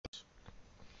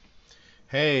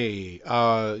Hey,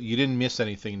 you didn't miss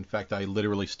anything. In fact, I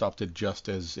literally stopped it just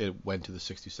as it went to the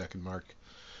 60-second mark.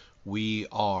 We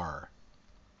are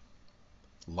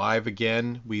live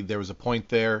again. There was a point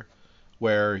there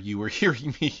where you were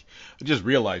hearing me. I just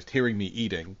realized hearing me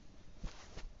eating.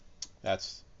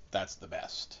 That's that's the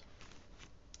best.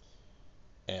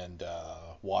 And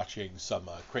watching some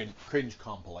cringe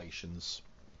compilations.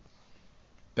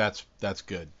 That's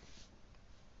good.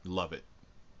 Love it.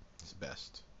 It's the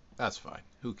best. That's fine.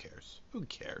 Who cares? Who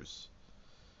cares?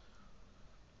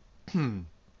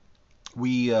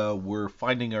 We were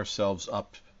finding ourselves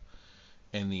up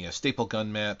in the staple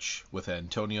gun match with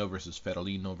Antonio versus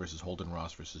Feralino versus Holden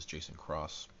Ross versus Jason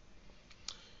Cross.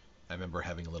 I remember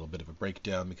having a little bit of a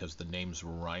breakdown because the names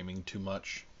were rhyming too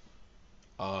much.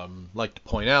 Like to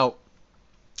point out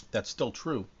that's still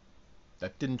true.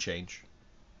 That didn't change.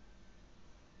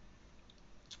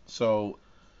 So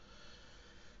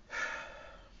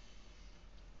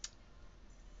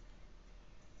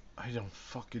I don't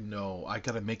fucking know. I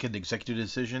gotta make an executive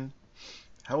decision.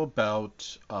 How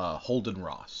about Holden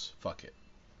Ross? Fuck it.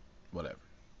 Whatever.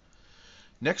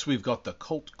 Next, we've got the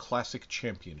Cult Classic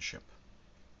Championship.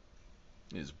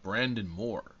 Is Brandon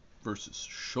Moore versus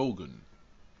Shogun.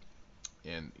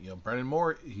 And Brandon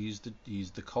Moore, he's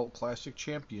the Cult Classic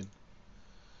champion.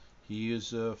 He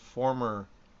is a former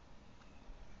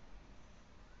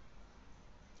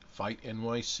Fight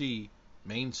NYC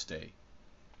mainstay.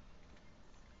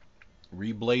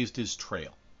 Reblazed his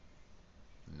trail.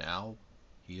 Now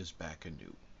he is back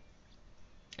anew.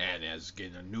 And has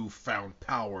gained a newfound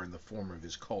power in the form of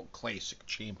his Cult Classic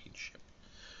championship.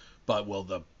 But will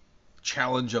the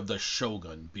challenge of the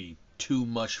Shogun be too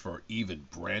much for even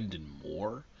Brandon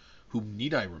Moore? Whom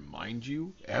need I remind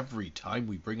you every time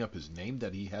we bring up his name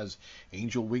that he has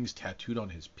angel wings tattooed on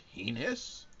his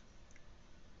penis?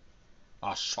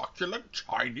 A succulent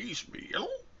Chinese meal?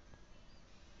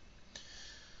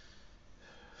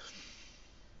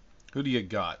 Who do you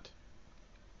got?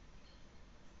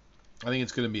 I think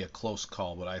it's going to be a close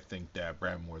call, but I think that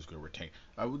Brandon Moore is going to retain.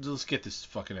 Let's get this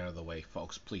fucking out of the way,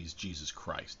 folks. Please, Jesus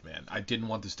Christ, man. I didn't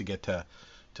want this to get to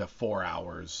 4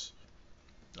 hours.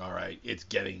 All right, it's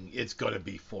going to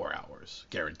be 4 hours,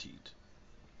 guaranteed.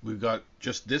 We've got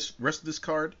just this rest of this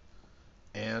card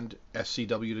and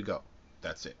SCW to go.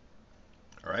 That's it.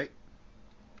 All right.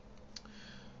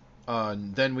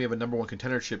 Then we have a number one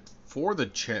contendership for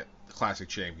the Classic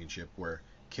Championship where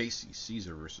Casey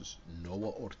Caesar versus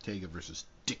Noah Ortega versus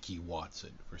Dickie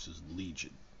Watson versus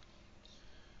Legion.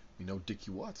 We know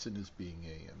Dickie Watson is being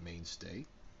a mainstay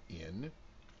in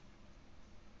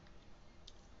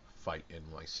Fight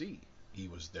NYC. He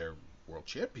was their world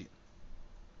champion.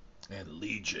 And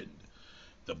Legion,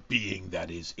 the being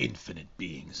that is infinite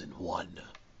beings in one.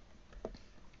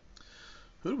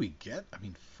 Who do we get? I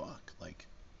mean, fuck.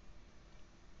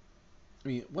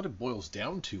 What it boils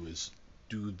down to is,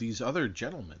 do these other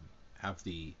gentlemen have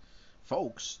the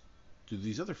folks? Do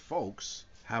these other folks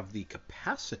have the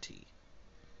capacity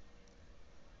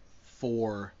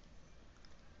for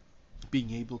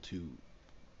being able to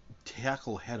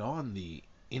tackle head on the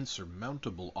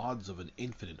insurmountable odds of an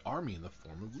infinite army in the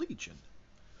form of Legion?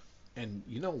 And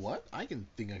you know what? I can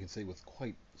say with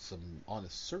quite some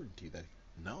honest certainty that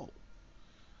no.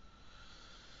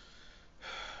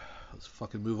 Let's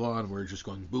fucking move on. We're just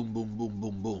going boom, boom, boom,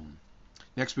 boom, boom.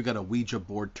 Next, we got a Ouija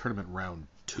board tournament round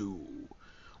 2.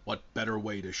 What better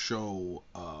way to show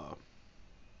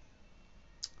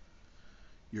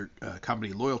your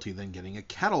company loyalty than getting a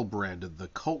cattle brand of the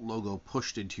cult logo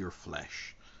pushed into your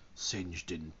flesh,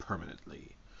 singed in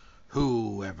permanently?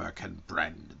 Whoever can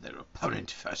brand their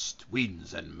opponent first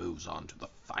wins and moves on to the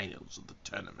finals of the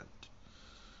tournament.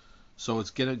 So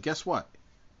it's gonna, guess what?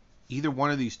 Either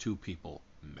one of these two people,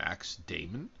 Max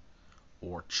Damon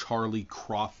or Charlie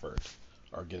Crawford,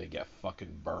 are gonna get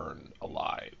fucking burned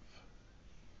alive.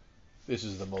 This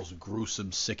is the most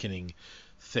gruesome, sickening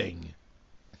thing.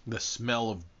 The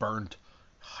smell of burnt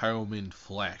human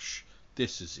flesh.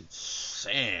 This is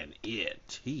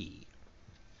insanity.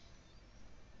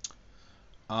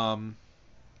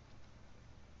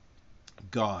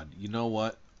 God, you know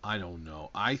what? I don't know.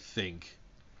 I think.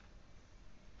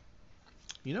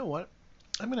 You know what?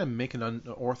 I'm gonna make an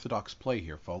unorthodox play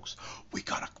here, folks. We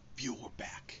got a viewer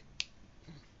back.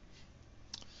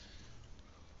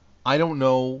 I don't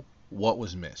know what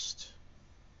was missed,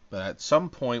 but at some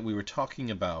point we were talking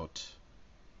about.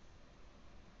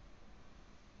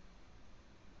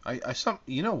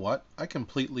 You know what? I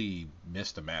completely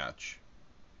missed a match.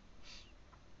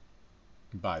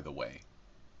 By the way,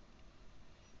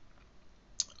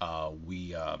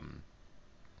 we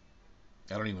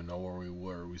I don't even know where we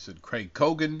were. We said Craig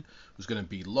Cogan was going to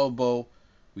beat Lobo.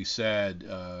 We said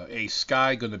Ace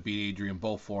Sky going to beat Adrian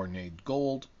Beaufort and Nate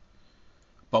Gold.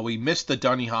 But we missed the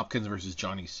Donnie Hopkins versus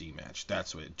Johnny C match.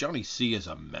 That's what Johnny C is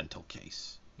a mental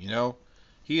case. You know?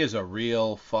 He is a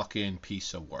real fucking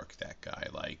piece of work, that guy.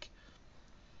 Like,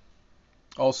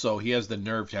 also, he has the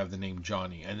nerve to have the name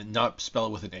Johnny and not spell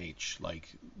it with an H. Like,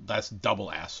 that's double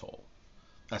asshole.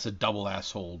 That's a double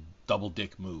asshole, double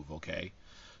dick move, okay?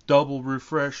 Double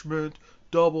refreshment,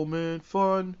 double mint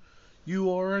fun.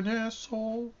 You are an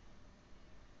asshole.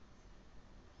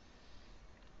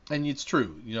 And it's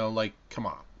true, you know, like, come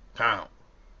on. Pow.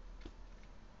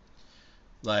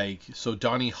 Like, so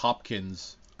Donnie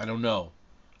Hopkins, I don't know.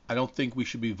 I don't think we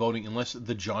should be voting unless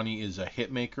the Johnny is a hit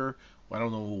maker. I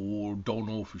don't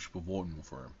know if we should be voting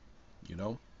for him. You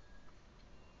know?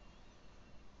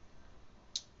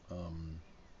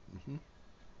 Mm-hmm.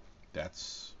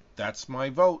 That's my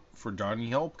vote for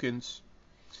Donnie Hopkins.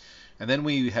 And then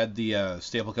we had the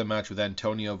Staple Gun match with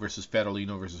Antonio versus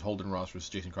Federlino versus Holden Ross versus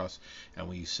Jason Cross, and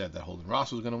we said that Holden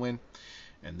Ross was going to win.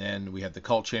 And then we had the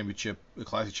Cult Championship, the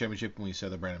Classic Championship, and we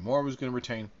said that Brandon Moore was going to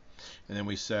retain. And then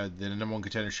we said the number one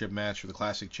contendership match for the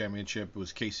Classic Championship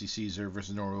was Casey Caesar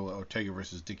versus Noro Ortega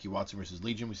versus Dickie Watson versus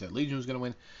Legion. We said Legion was going to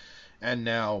win. And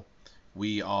now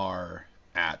we are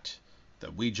at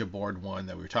the Ouija board one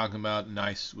that we were talking about. And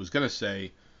I was going to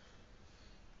say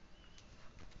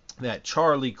that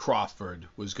Charlie Crawford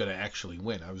was going to actually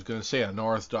win. I was going to say an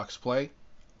unorthodox play.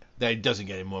 That doesn't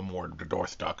get any more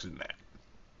orthodox than that.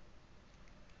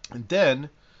 And then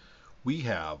we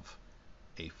have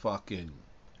a fucking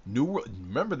new...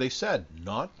 Remember, they said,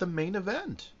 not the main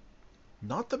event.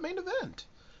 Not the main event.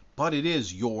 But it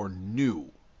is your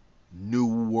new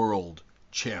world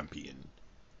champion.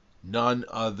 None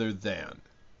other than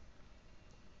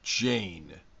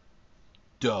Jane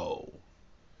Doe.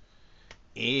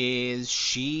 Is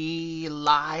she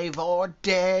alive or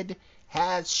dead?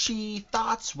 Has she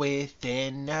thoughts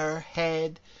within her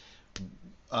head?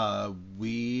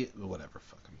 Whatever,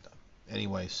 fuck, I'm done.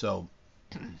 Anyway, so,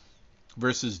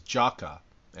 versus Jaka.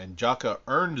 And Jaka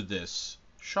earned this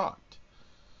shot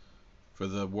for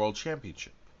the World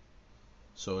Championship.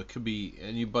 So it could be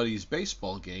anybody's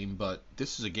baseball game, but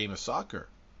this is a game of soccer.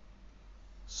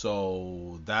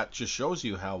 So that just shows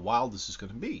you how wild this is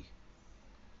going to be.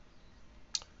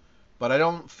 But I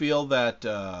don't feel that,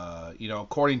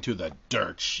 according to the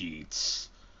dirt sheets,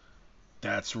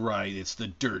 that's right, it's the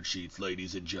dirt sheets,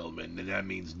 ladies and gentlemen, and that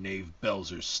means Nave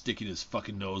Belzer's sticking his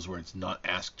fucking nose where it's not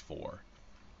asked for,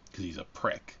 because he's a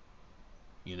prick,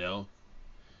 you know?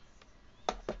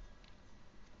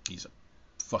 He's a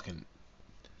fucking...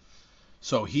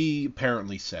 So he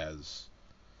apparently says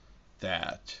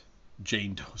that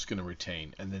Jane Doe's going to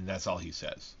retain, and then that's all he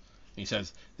says. He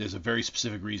says, there's a very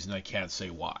specific reason I can't say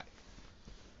why.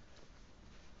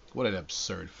 What an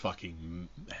absurd fucking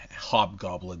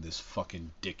hobgoblin this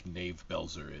fucking Dick Nave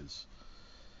Belzer is.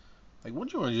 Like,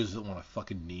 wouldn't you just want to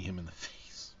fucking knee him in the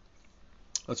face?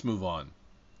 Let's move on.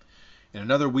 In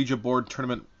another Ouija board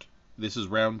tournament, this is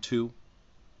round 2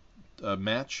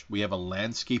 match. We have a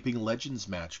Landscaping Legends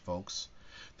match, folks.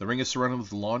 The ring is surrounded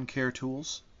with lawn care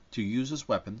tools to use as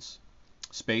weapons.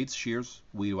 Spades, shears,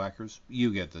 weed whackers.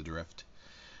 You get the drift.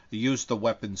 Use the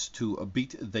weapons to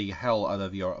beat the hell out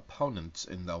of your opponents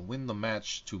and win the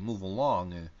match to move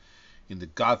along. In the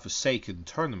godforsaken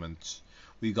tournament,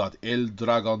 we got El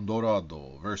Dragon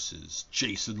Dorado versus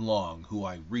Jason Long, who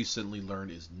I recently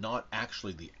learned is not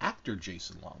actually the actor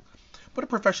Jason Long, but a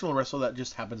professional wrestler that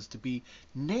just happens to be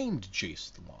named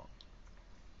Jason Long.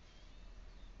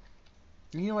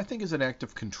 You know, I think as an act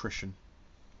of contrition,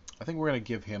 I think we're going to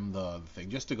give him the thing,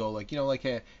 just to go like,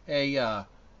 hey,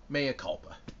 mea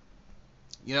culpa.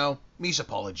 You know, mis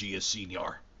apologias,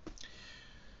 senor.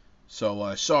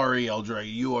 So, sorry, El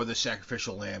Dragon, you are the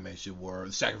sacrificial lamb, as you were.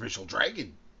 The sacrificial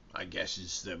dragon, I guess,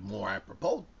 is the more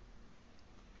apropos.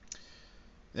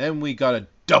 Then we got a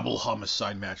double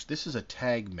homicide match. This is a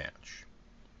tag match.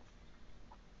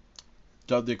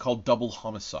 They're called double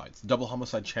homicides. The double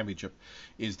homicide championship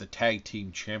is the tag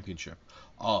team championship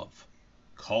of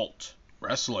Cult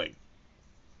Wrestling.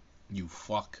 You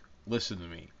fuck. Listen to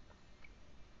me.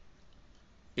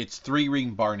 It's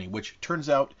 3-ring Barney, which turns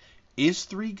out is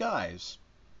 3 guys.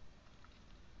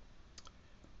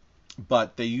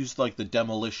 But they used like the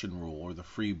demolition rule or the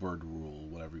Freebird rule,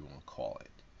 whatever you want to call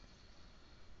it.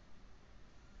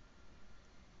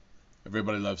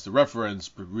 Everybody loves to reference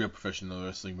real professional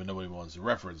wrestling, but nobody wants to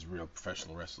reference real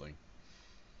professional wrestling.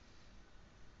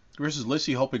 Versus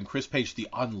Lissy Hope and Chris Page, the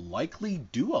unlikely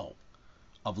duo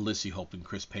of Lissy Hope and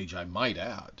Chris Page, I might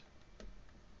add.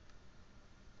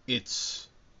 It's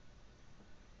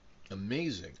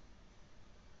amazing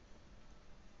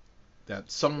that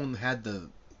someone had the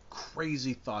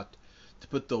crazy thought to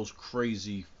put those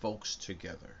crazy folks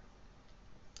together.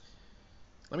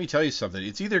 Let me tell you something.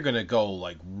 It's either going to go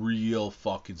like real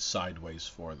fucking sideways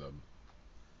for them.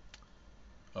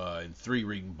 And Three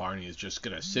Ring Barney is just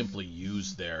going to simply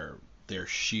use their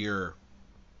sheer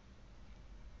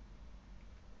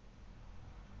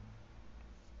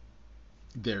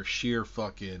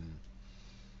fucking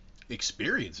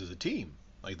experience as a team.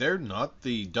 Like, they're not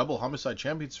the double homicide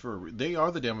champions they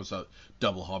are the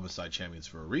double homicide champions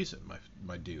for a reason,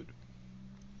 my dude.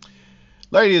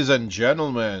 Ladies and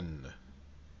gentlemen,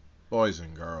 boys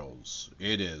and girls,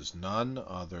 it is none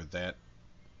other than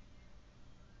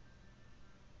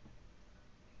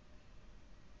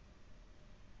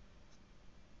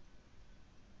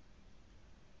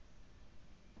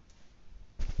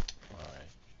all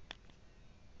right.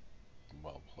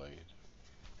 Well played.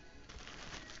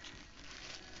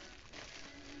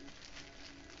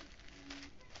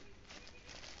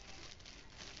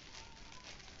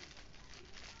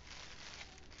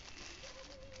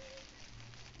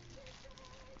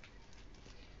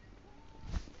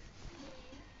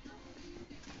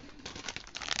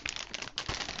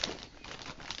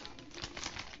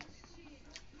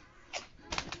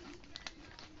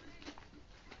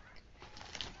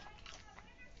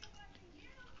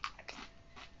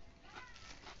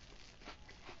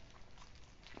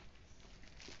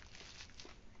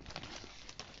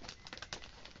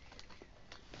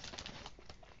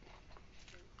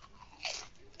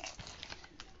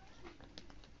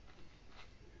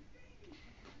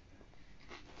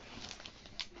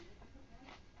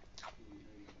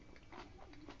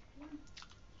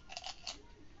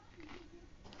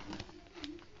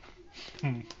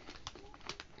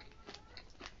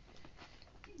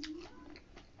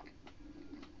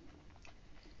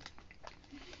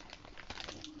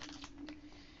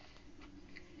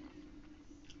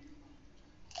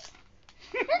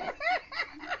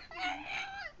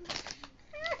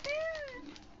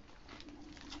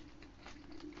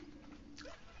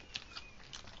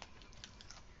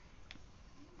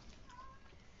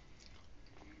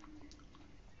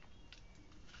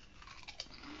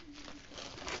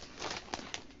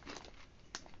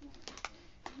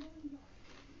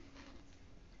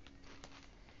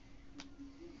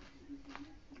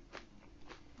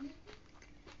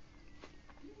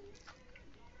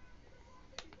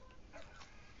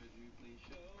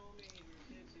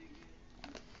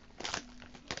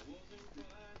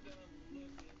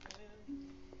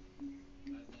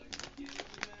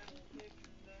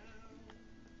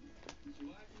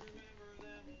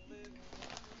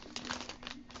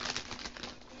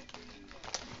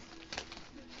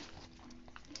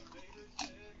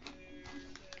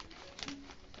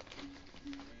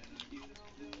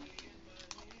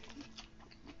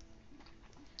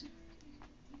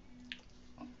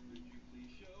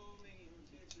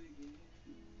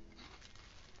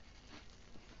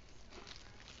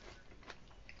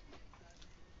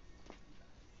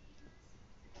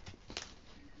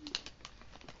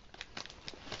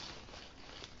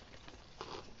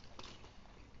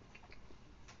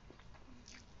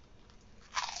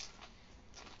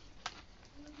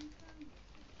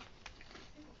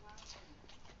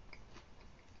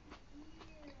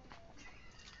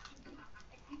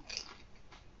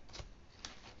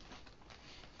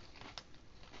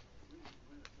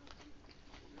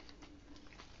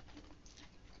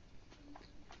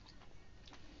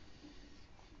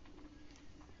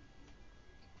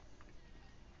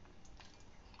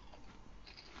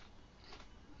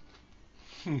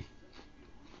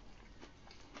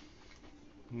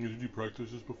 Did you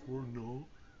practice this before? No.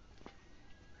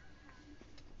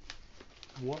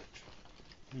 What?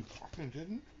 You fucking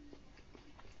didn't?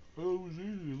 Oh, it was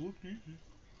easy. It looked easy.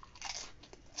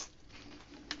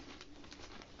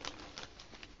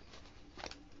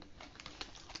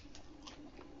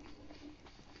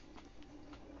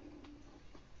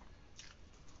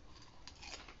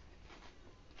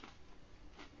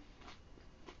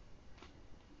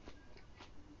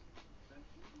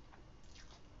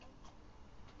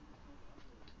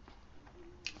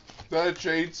 That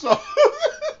chainsaw.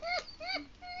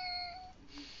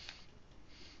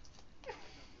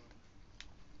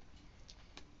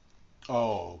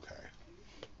 Oh, okay.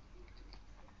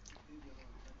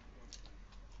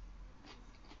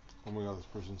 Oh my god, this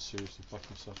person's seriously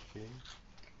fucking suffocating.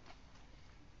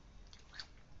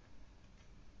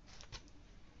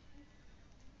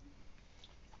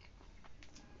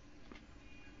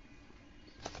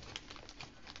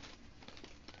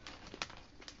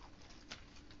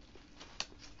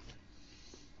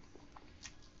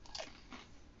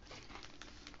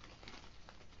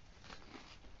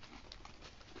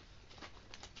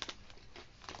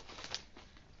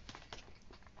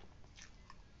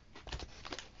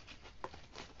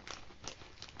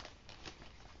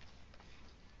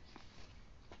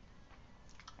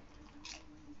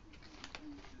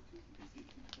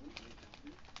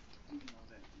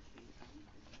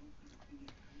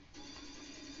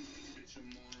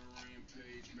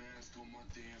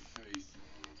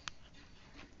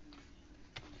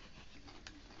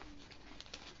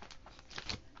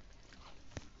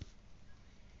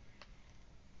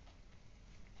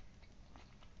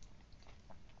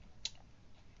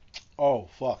 Oh,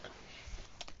 fuck.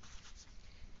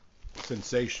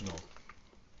 Sensational.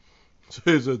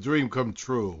 It's a dream come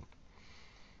true.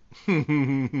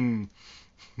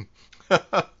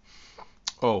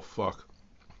 Oh, fuck.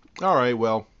 Alright,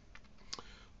 well,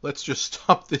 let's just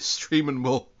stop this stream and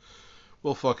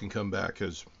we'll fucking come back,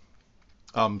 because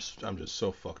I'm just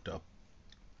so fucked up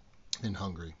and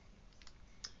hungry.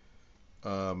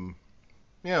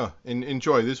 Yeah,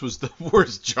 enjoy. This was the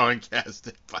worst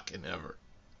Johncast fucking ever.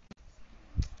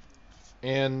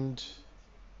 And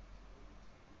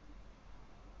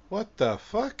what the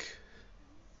fuck?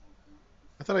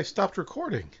 I thought I stopped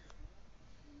recording.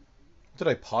 Did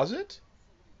I pause it?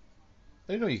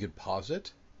 I didn't know you could pause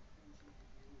it.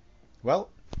 Well,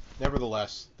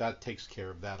 nevertheless, that takes care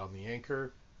of that on the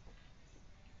Anchor.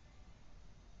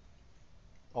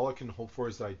 All I can hope for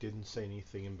is that I didn't say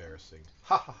anything embarrassing.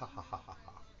 Ha ha ha ha ha ha.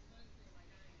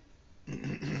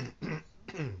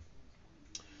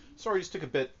 Sorry, just took a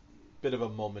bit of a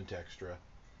moment extra.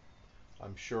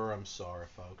 I'm sure I'm sorry,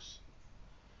 folks.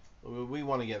 We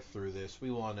want to get through this.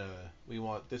 We want.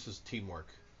 This is teamwork.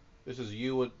 This is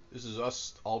you. This is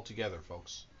us all together,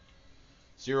 folks.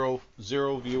 Zero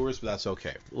viewers, but that's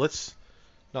okay. Let's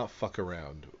not fuck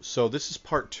around. So this is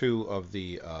part 2 of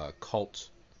the cult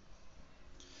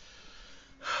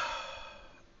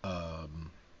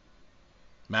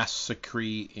massacre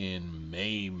in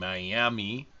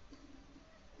Miami.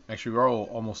 Actually, we're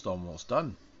almost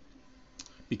done,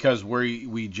 because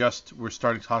we're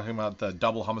starting talking about the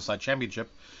double homicide championship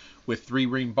with 3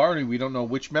 Ring Barney. We don't know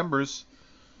which members,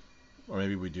 or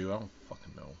maybe we do. I don't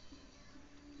fucking know.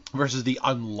 Versus the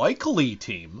unlikely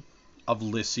team of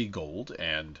Lissy Gold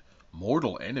and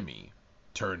Mortal Enemy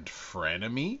turned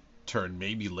frenemy, turned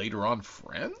maybe later on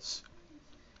friends.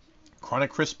 Chronic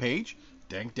Chris Page,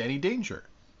 Dank Danny Danger.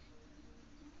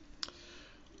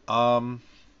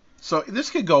 So this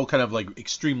could go kind of like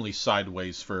extremely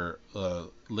sideways for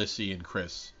Lissy and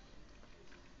Chris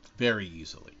very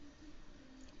easily.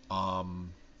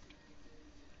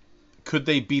 Could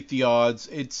they beat the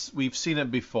odds? We've seen it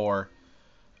before.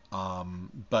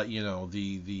 But you know,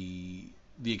 the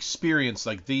experience,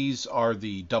 like, these are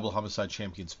the double homicide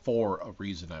champions for a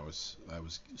reason. I was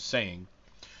saying.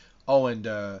 Oh,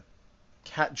 and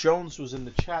Kat Jones was in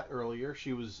the chat earlier.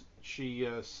 She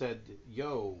said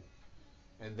yo,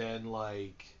 and then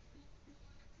like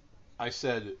I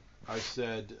thought I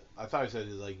said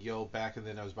like yo back, and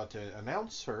then I was about to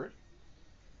announce her,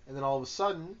 and then all of a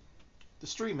sudden the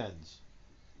stream ends.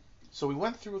 So we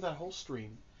went through that whole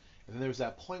stream, and then there was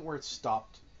that point where it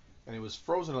stopped, and it was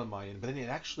frozen on my end, but then it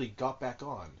actually got back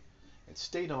on. It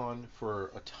stayed on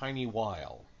for a tiny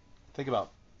while. Think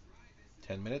about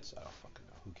 10 minutes? I don't fucking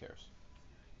know. Who cares?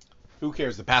 Who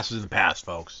cares? The past is in the past,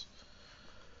 folks.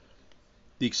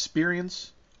 The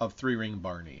experience of 3 Ring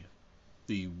Barney,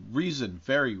 the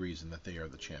very reason that they are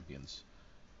the champions,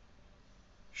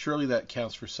 surely that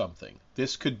counts for something.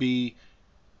 This could be,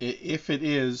 if it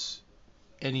is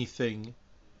anything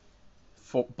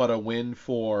but a win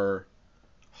for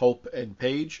Hope and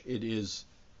Paige, it is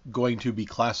going to be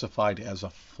classified as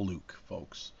a fluke,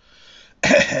 folks.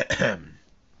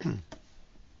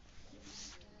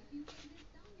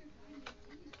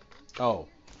 Oh,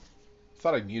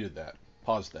 thought I muted that.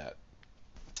 Paused that.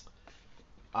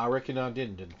 I reckon I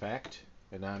didn't, in fact,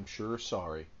 and I'm sure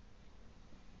sorry.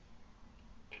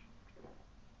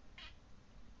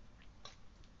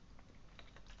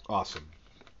 Awesome.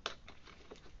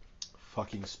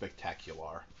 Fucking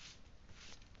spectacular.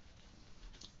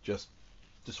 Just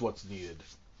what's needed.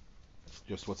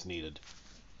 Just what's needed.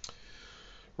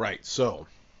 Right. So,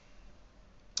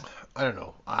 I don't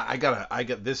know. I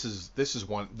got this is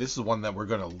one that we're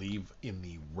gonna leave in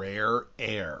the rare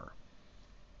air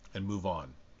and move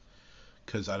on,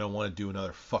 because I don't want to do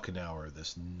another fucking hour of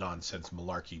this nonsense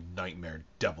malarkey nightmare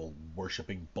devil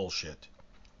worshipping bullshit.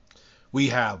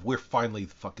 We're finally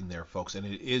fucking there, folks, and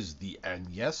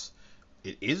yes,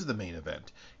 it is the main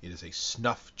event. It is a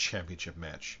snuff championship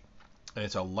match, and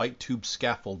it's a light tube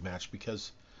scaffold match,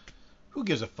 because who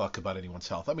gives a fuck about anyone's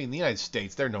health? I mean, in the United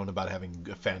States, they're known about having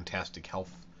fantastic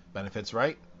health benefits,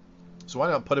 right? So why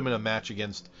not put them in a match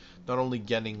against not only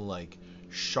getting like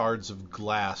shards of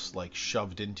glass like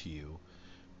shoved into you,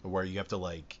 where you have to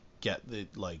like get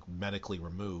it like medically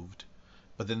removed,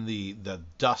 but then the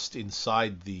dust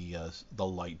inside the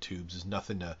light tubes is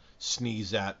nothing to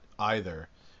sneeze at either,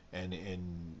 and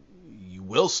you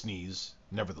will sneeze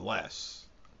nevertheless.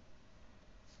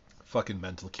 Fucking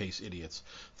mental case idiots.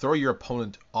 Throw your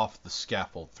opponent off the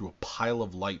scaffold through a pile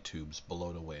of light tubes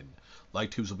below to win.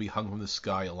 Light tubes will be hung from the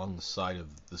sky along the side of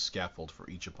the scaffold for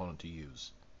each opponent to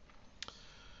use.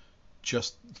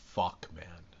 Just fuck, man.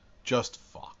 Just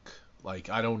fuck. Like,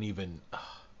 I don't even...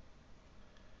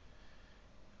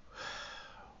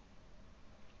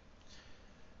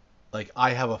 Like,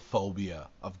 I have a phobia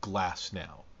of glass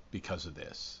now because of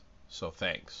this. So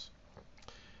thanks.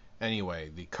 Anyway,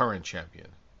 the current champion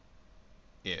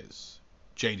is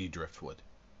JD Driftwood.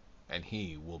 And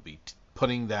he will be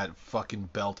putting that fucking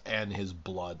belt and his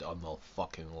blood on the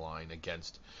fucking line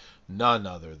against none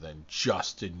other than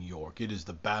Justin York. It is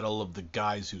the battle of the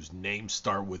guys whose names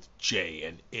start with J,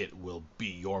 and it will be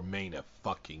your main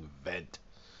fucking event.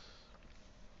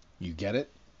 You get it?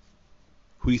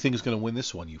 Who do you think is going to win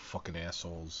this one, you fucking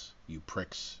assholes? You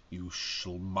pricks, you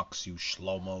schmucks, you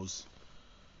schlomos.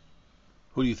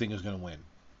 Who do you think is going to win?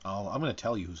 I'm going to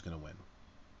tell you who's going to win.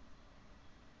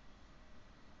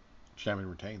 Champion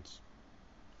retains.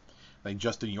 I think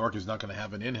Justin York is not going to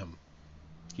have it in him.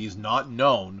 He's not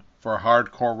known for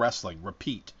hardcore wrestling.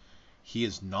 Repeat, he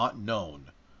is not known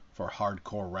for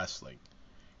hardcore wrestling.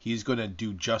 He's going to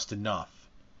do just enough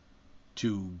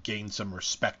to gain some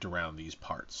respect around these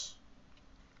parts.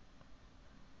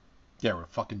 Yeah, we're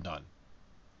fucking done.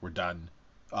 We're done.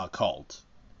 Cult.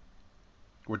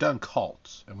 We're done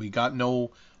cults. And we got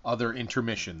no other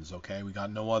intermissions, okay? We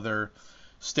got no other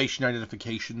station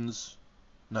identifications.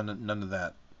 None of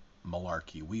that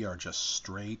malarkey. We are just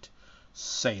straight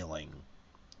sailing.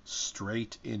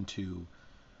 Straight into...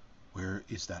 Where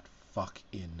is that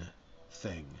fucking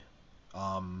thing?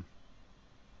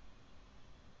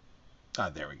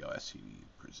 There we go. SCV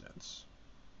presents.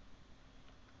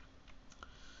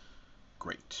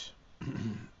 Great.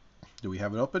 Do we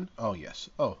have it open? Oh, yes.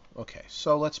 Oh, okay.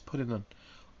 So let's put in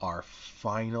our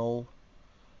final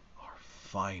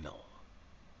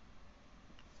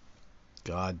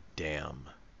goddamn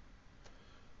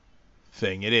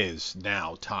thing. It is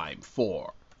now time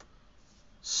for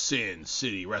Sin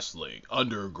City Wrestling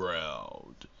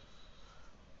Underground.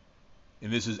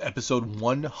 And this is episode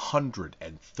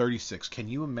 136. Can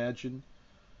you imagine?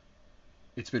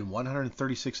 It's been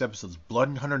 136 episodes.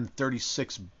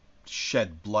 136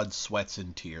 shed blood, sweats,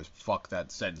 and tears. Fuck,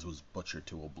 that sentence was butchered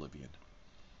to oblivion.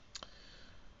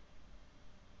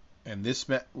 And this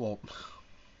well,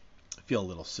 I feel a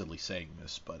little silly saying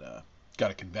this, but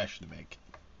got a confession to make.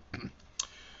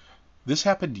 This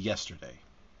happened yesterday.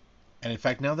 And in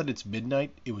fact, now that it's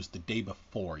midnight, it was the day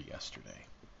before yesterday.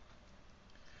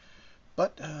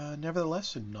 But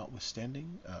nevertheless, and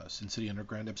notwithstanding, Sin City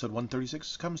Underground episode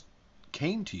 136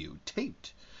 came to you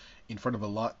taped in front of a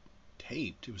lot.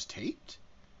 Taped? It was taped?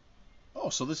 Oh,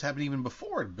 so this happened even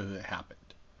before it happened.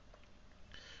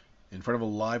 In front of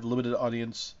a live, limited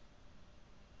audience.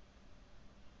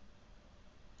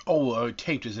 Oh,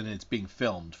 taped as in it's being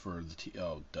filmed for the...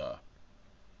 Oh, duh.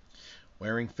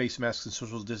 Wearing face masks and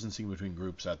social distancing between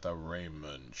groups at the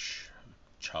Raymond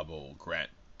Chabot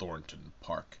Grant Thornton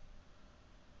Park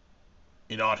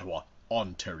in Ottawa,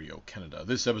 Ontario, Canada.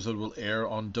 This episode will air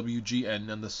on WGN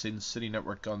and the Sin City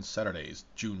Network on Saturdays,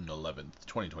 June 11th,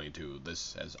 2022.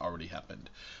 This has already happened.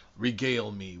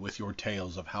 Regale me with your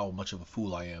tales of how much of a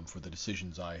fool I am for the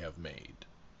decisions I have made.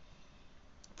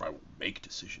 For I will make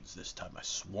decisions this time, I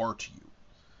swore to you.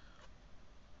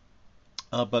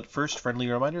 But first, friendly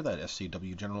reminder that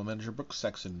SCW General Manager Brooks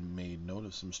Saxon made note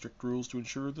of some strict rules to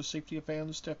ensure the safety of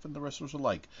fans, staff, and the wrestlers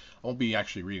alike. I won't be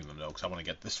actually reading them, though, because I want to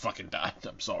get this fucking done.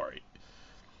 I'm sorry.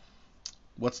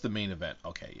 What's the main event?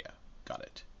 Okay, yeah, got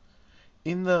it.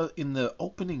 In the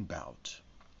opening bout,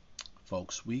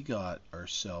 folks, we got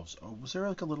ourselves... Oh, was there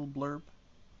like a little blurb?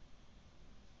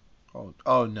 Oh,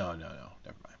 no,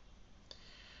 never mind.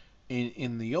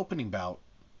 In the opening bout,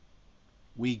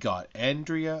 we got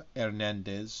Andrea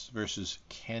Hernandez versus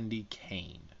Candy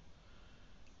Kane.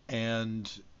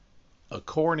 And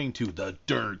according to the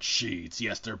dirt sheets,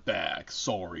 yes, they're back.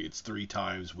 Sorry, it's 3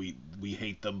 times. We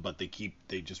hate them, but they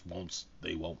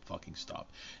won't fucking stop.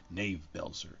 Nave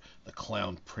Belzer, the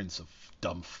clown prince of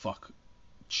dumb fuck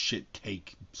shit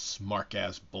cake smark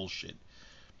ass bullshit,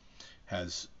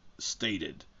 has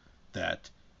stated that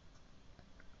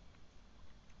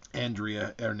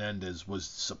Andrea Hernandez was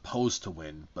supposed to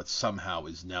win, but somehow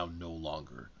is now no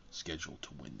longer scheduled to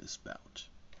win this bout.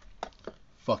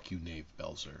 Fuck you, Nave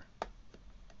Belzer.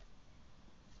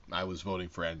 I was voting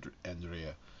for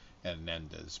Andrea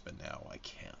Hernandez, but now I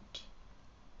can't.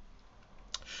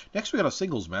 Next, we got a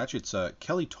singles match. It's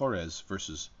Kelly Torres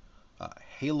versus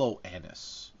Halo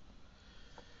Annis.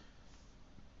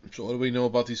 So what do we know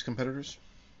about these competitors?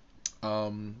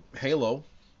 Halo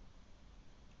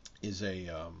is a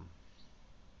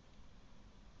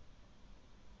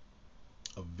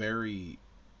very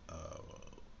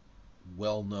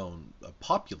well-known,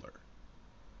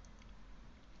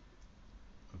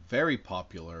 very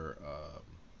popular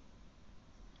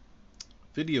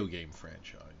video game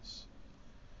franchise.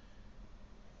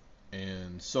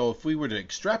 And so if we were to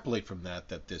extrapolate from that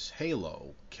this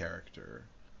Halo character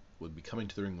would be coming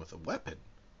to the ring with a weapon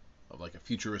of like a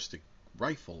futuristic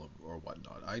rifle or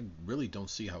whatnot, I really don't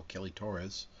see how Kelly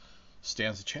Torres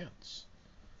stands a chance.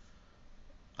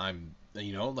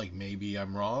 Like maybe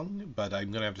I'm wrong, but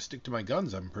I'm going to have to stick to my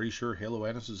guns. I'm pretty sure Halo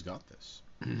Anis has got this.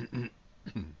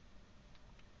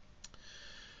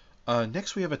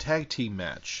 Next we have a tag team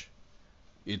match.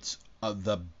 It's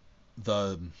the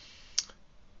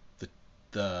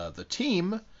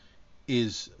team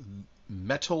is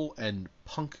Metal and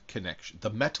Punk Connection. The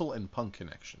Metal and Punk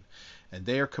Connection. And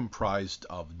they are comprised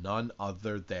of none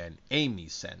other than Amy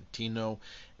Santino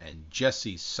and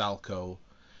Jesse Salco.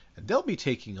 And they'll be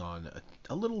taking on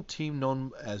a little team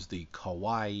known as the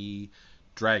Kawaii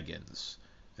Dragons.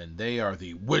 And they are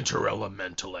the Winter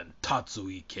Elemental and Tatsu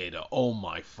Ikeda. Oh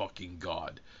my fucking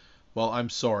god. Well, I'm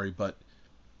sorry, but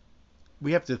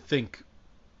we have to think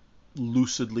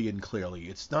lucidly and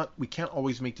clearly. We can't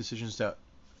always make decisions that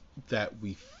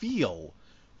we feel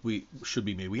we should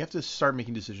be made. We have to start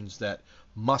making decisions that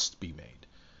must be made.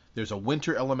 There's a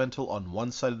winter elemental on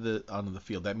one side of the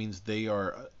field. That means they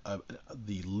are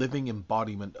the living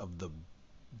embodiment of the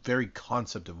very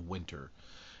concept of winter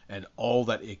and all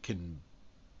that it can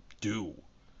do.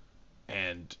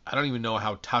 And I don't even know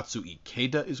how Tatsu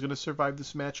Ikeda is going to survive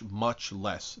this match, much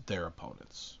less their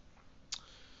opponents.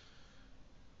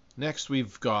 Next,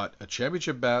 we've got a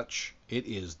championship match. It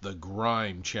is the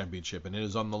Grime Championship, and it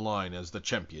is on the line as the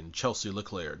champion, Chelsea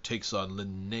Leclerc, takes on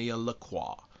Linnea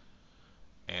Lacroix.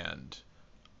 And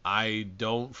I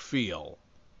don't feel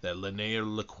that Linnea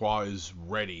Lacroix is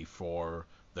ready for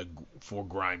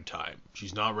Grime Time.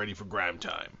 She's not ready for Grime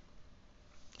Time.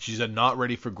 She's a not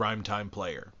ready for Grime Time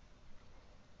player.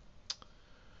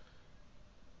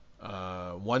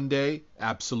 One day,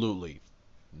 absolutely.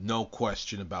 No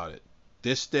question about it.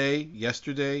 This day,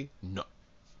 yesterday, no.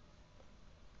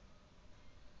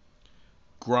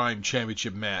 Grime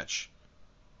Championship match.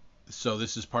 So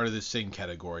this is part of the same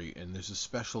category, and there's a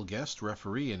special guest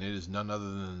referee, and it is none other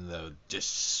than the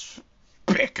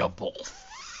despicable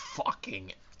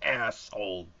fucking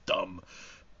asshole, dumb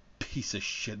piece of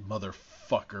shit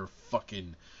motherfucker,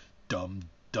 fucking dumb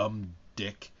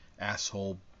dick,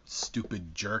 asshole,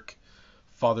 stupid jerk,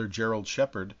 Father Gerald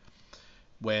Shepard,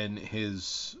 when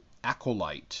his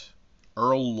acolyte,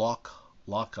 Earl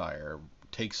Lockire,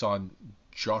 takes on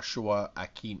Joshua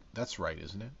Akin. That's right,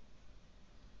 isn't it?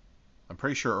 I'm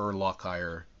pretty sure Earl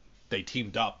Lockire, they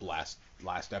teamed up last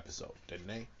episode, didn't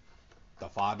they? The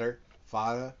father?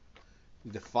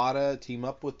 Did the father team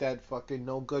up with that fucking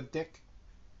no good dick?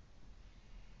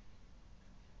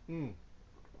 I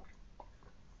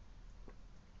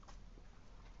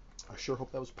sure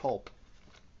hope that was pulp.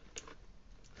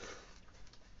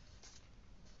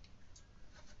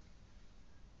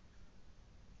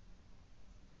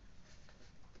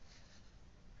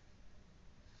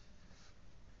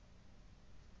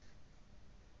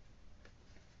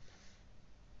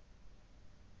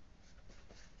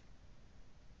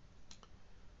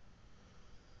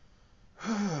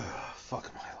 Fuck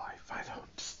my life. I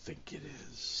don't think it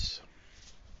is.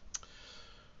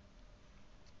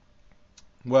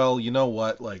 Well, you know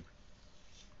what? Like,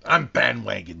 I'm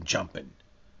bandwagon jumping.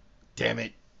 Damn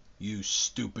it, you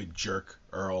stupid jerk,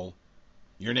 Earl.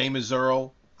 Your name is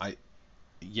Earl?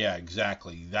 Yeah,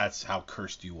 exactly. That's how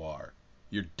cursed you are.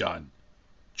 You're done.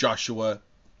 Joshua,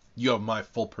 you have my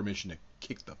full permission to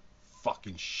kick the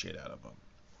fucking shit out of him.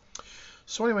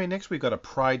 So anyway, next we've got a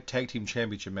Pride Tag Team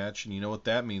Championship match, and you know what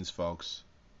that means, folks.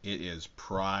 It is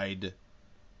Pride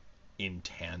in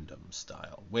tandem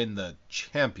style. When the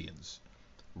champions,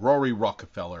 Rory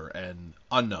Rockefeller and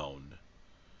Unknown.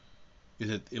 Is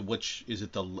it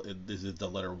the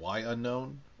letter Y,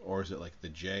 Unknown, or is it like the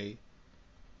J?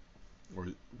 Or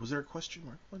was there a question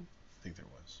mark one? I think there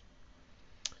was.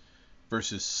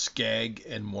 Versus Skag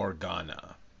and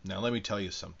Morgana. Now let me tell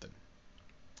you something.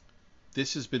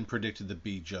 This has been predicted to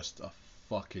be just a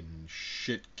fucking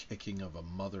shit kicking of a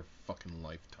motherfucking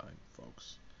lifetime,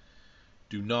 folks.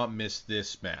 Do not miss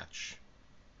this match.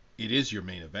 It is your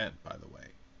main event, by the way.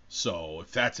 So,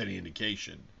 if that's any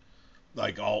indication,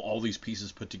 like all these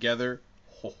pieces put together,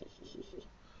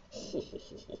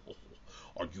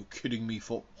 are you kidding me,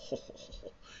 folks?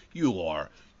 You are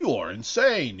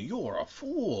insane. You are a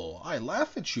fool. I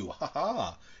laugh at you,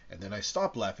 haha. And then I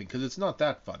stop laughing because it's not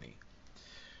that funny.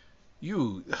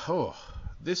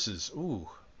 This is, ooh.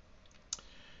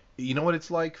 You know what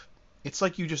it's like? It's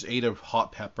like you just ate a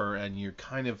hot pepper and you're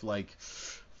kind of like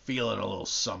feeling a little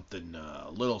something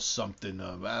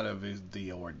out of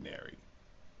the ordinary.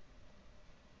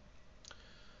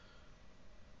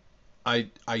 I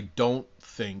don't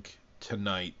think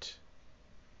tonight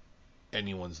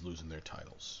anyone's losing their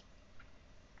titles.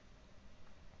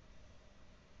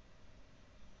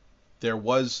 There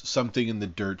was something in the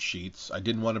dirt sheets I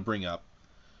didn't want to bring up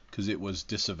because it was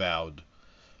disavowed,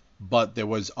 but there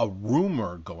was a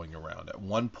rumor going around at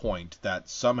one point that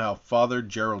somehow Father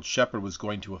Gerald Shepard was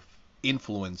going to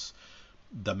influence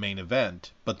the main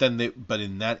event, but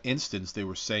in that instance they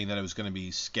were saying that it was going to be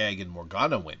Skag and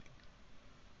Morgana winning.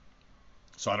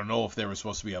 So I don't know if there was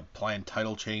supposed to be a planned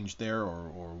title change there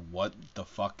or what the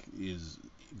fuck is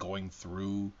going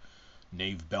through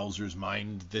Nave Belzer's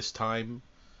mind this time.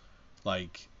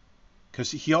 Like,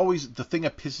 because the thing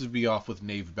that pisses me off with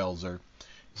Nave Belzer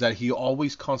is that he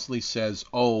always constantly says,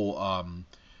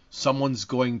 someone's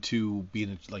going to be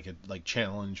in a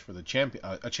challenge for the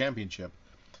a championship.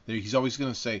 He's always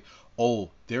going to say,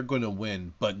 they're going to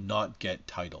win but not get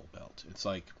title belt. It's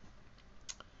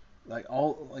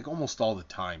almost all the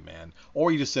time, man. Or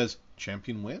he just says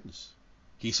champion wins.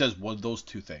 He says one of those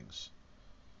two things,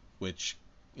 which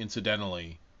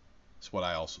incidentally is what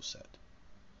I also said.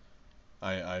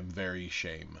 I'm very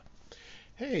shame.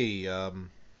 Hey,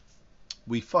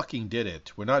 we fucking did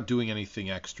it. We're not doing anything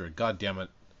extra. God damn it.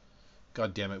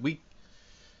 We.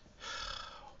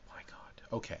 Oh my God.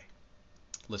 Okay.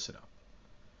 Listen up.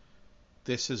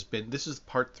 This is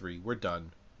part 3. We're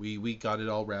done. We got it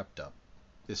all wrapped up.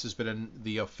 This has been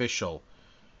the official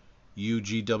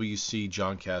UGWC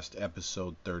Johncast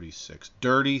episode 36.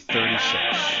 Dirty 36.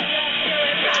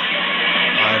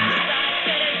 I'm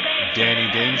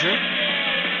Danny Danger.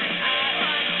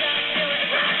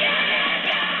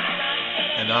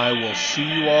 And I will see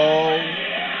you all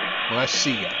when I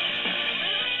see ya.